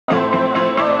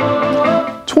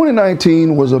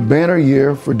2019 was a banner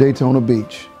year for Daytona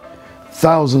Beach.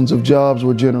 Thousands of jobs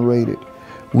were generated.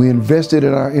 We invested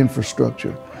in our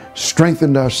infrastructure,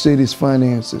 strengthened our city's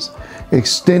finances,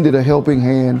 extended a helping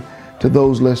hand to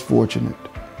those less fortunate,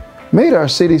 made our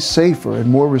city safer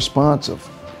and more responsive,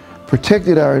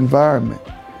 protected our environment.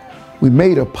 We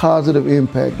made a positive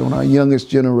impact on our youngest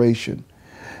generation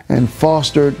and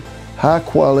fostered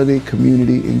high-quality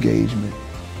community engagement.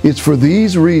 It's for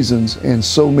these reasons and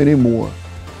so many more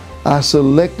I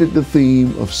selected the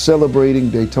theme of celebrating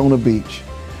Daytona Beach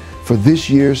for this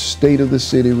year's State of the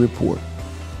City report.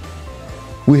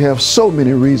 We have so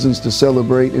many reasons to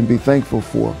celebrate and be thankful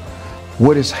for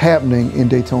what is happening in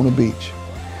Daytona Beach.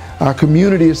 Our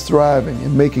community is thriving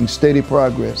and making steady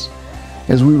progress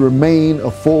as we remain a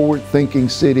forward-thinking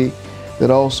city that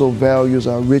also values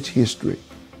our rich history.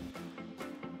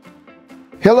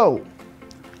 Hello,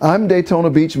 I'm Daytona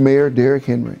Beach Mayor Derrick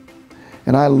Henry,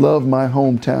 and I love my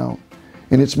hometown,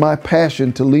 and it's my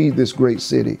passion to lead this great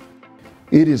city.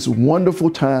 It is a wonderful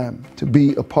time to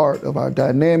be a part of our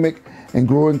dynamic and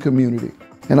growing community,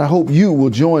 and I hope you will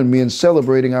join me in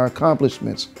celebrating our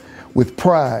accomplishments with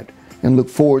pride and look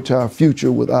forward to our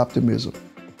future with optimism.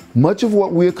 Much of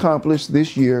what we accomplished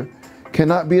this year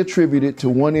cannot be attributed to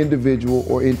one individual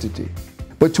or entity,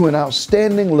 but to an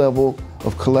outstanding level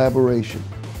of collaboration.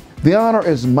 The honor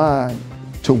is mine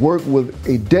to work with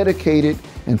a dedicated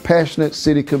and passionate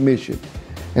City Commission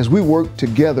as we work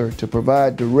together to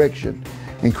provide direction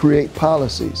and create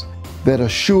policies that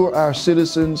assure our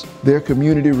citizens their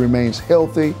community remains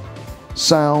healthy,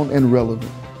 sound, and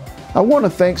relevant. I want to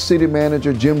thank City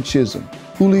Manager Jim Chisholm,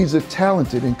 who leads a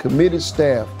talented and committed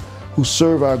staff who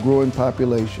serve our growing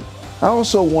population. I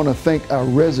also want to thank our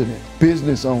resident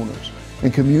business owners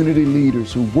and community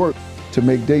leaders who work to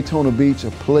make Daytona Beach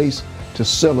a place to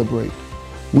celebrate.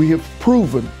 We have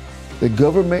proven that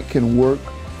government can work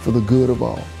for the good of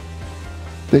all.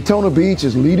 Daytona Beach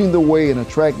is leading the way in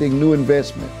attracting new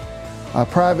investment. Our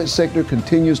private sector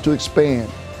continues to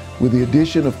expand with the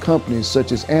addition of companies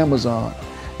such as Amazon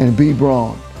and B.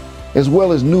 Braun, as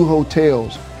well as new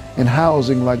hotels and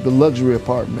housing like the luxury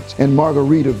apartments in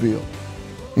Margaritaville.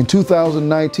 In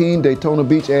 2019, Daytona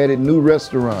Beach added new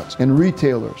restaurants and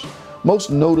retailers, most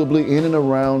notably in and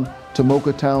around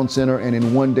Tomoka Town Center and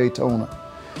in One Daytona.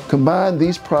 Combined,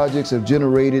 these projects have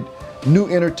generated new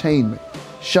entertainment,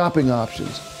 shopping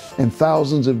options, and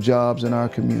thousands of jobs in our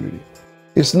community.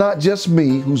 It's not just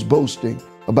me who's boasting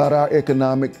about our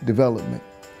economic development.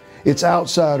 It's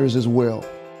outsiders as well.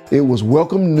 It was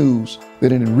welcome news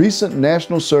that in a recent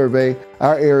national survey,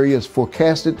 our area is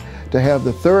forecasted to have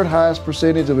the third highest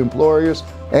percentage of employers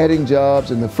adding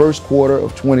jobs in the first quarter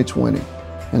of 2020.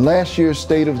 In last year's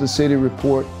State of the City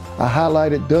report, I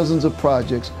highlighted dozens of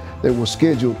projects that were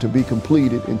scheduled to be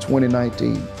completed in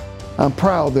 2019. I'm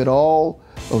proud that all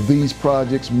of these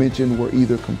projects mentioned were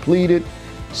either completed,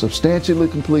 substantially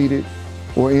completed,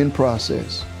 or in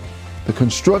process. The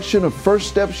construction of First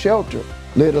Step Shelter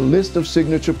led a list of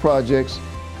signature projects.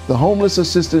 The homeless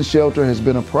assistance shelter has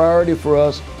been a priority for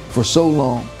us for so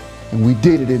long, and we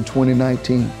did it in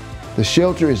 2019. The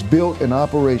shelter is built and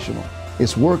operational.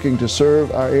 It's working to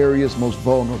serve our area's most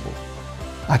vulnerable.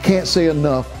 I can't say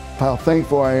enough how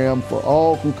thankful I am for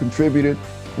all who contributed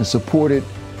and supported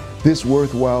this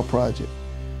worthwhile project.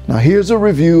 Now here's a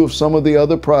review of some of the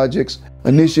other projects,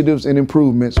 initiatives, and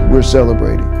improvements we're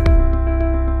celebrating.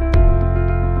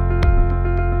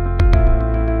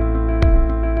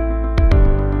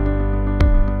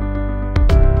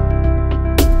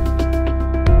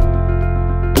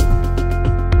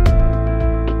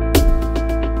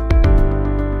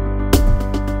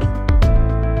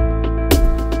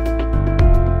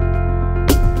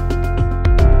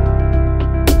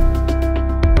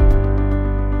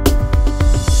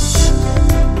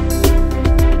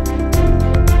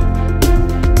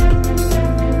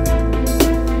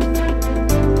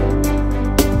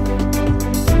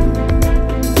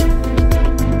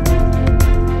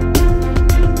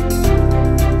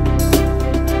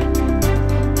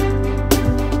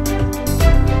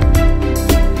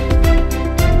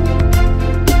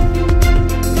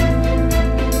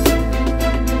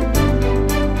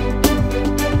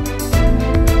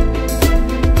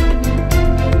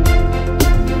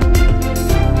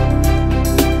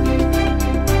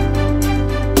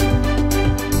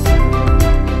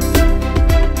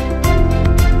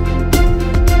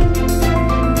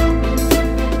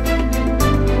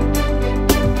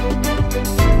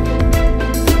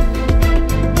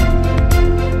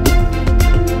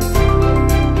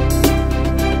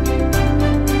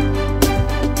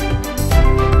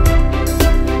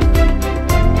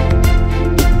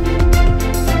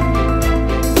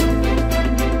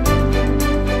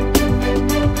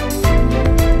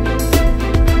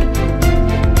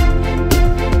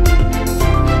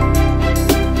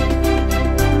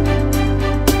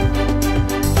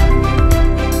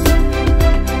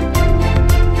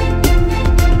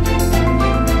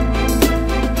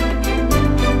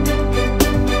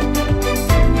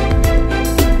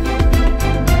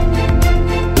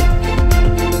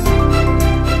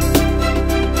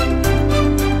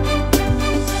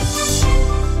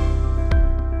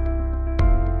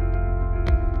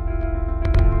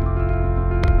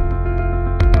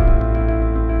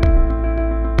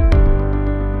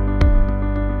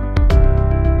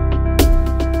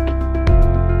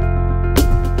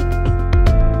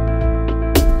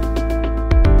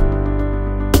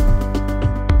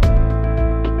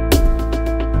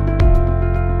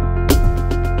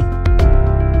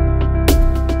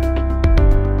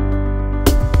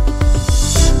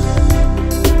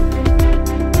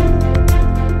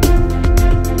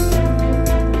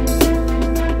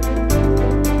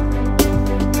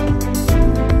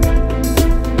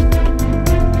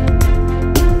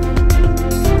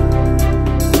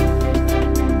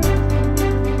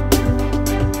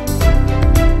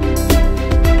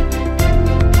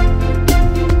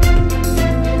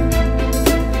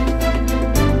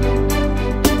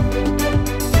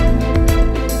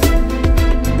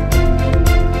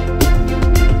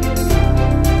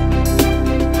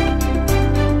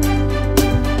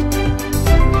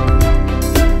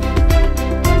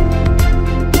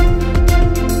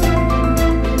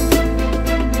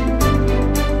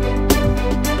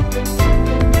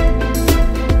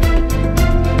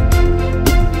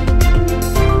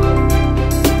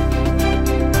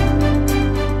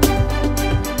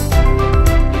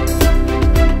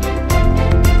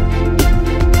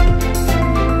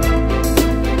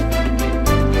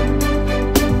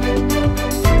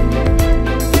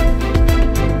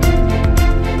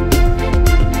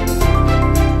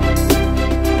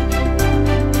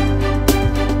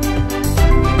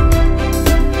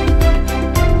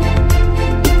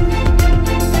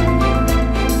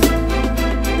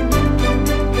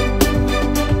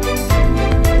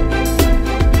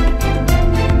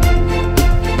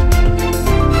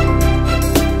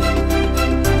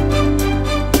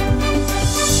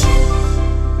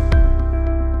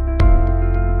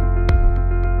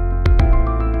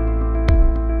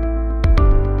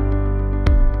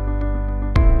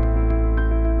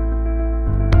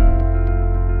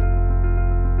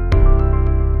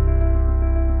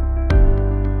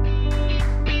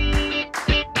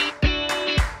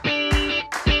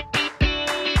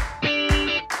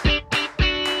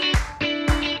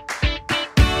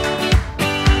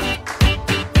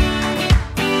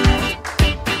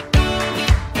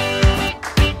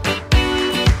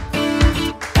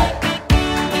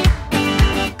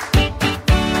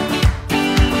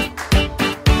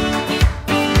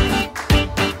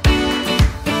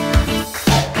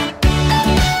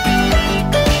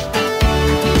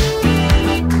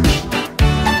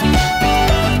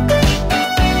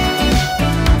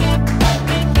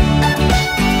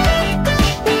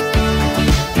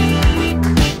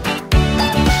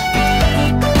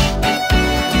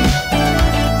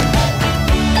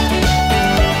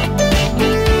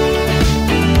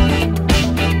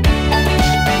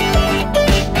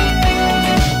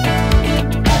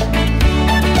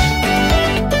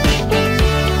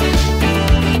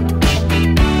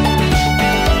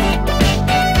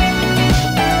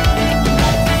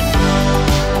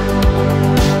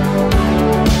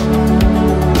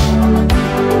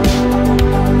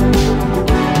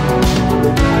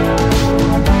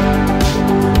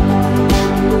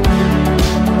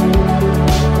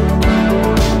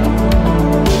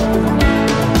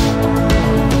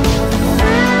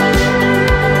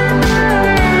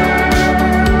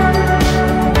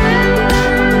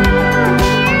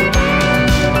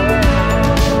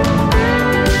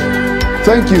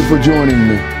 Thank you for joining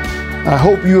me. I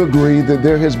hope you agree that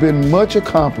there has been much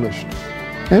accomplished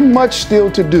and much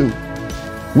still to do.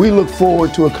 We look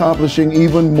forward to accomplishing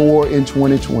even more in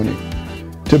 2020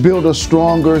 to build a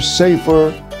stronger,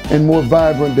 safer, and more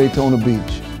vibrant Daytona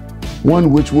Beach,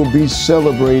 one which will be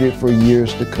celebrated for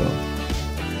years to come.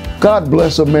 God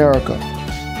bless America,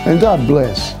 and God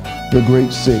bless the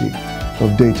great city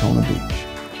of Daytona Beach.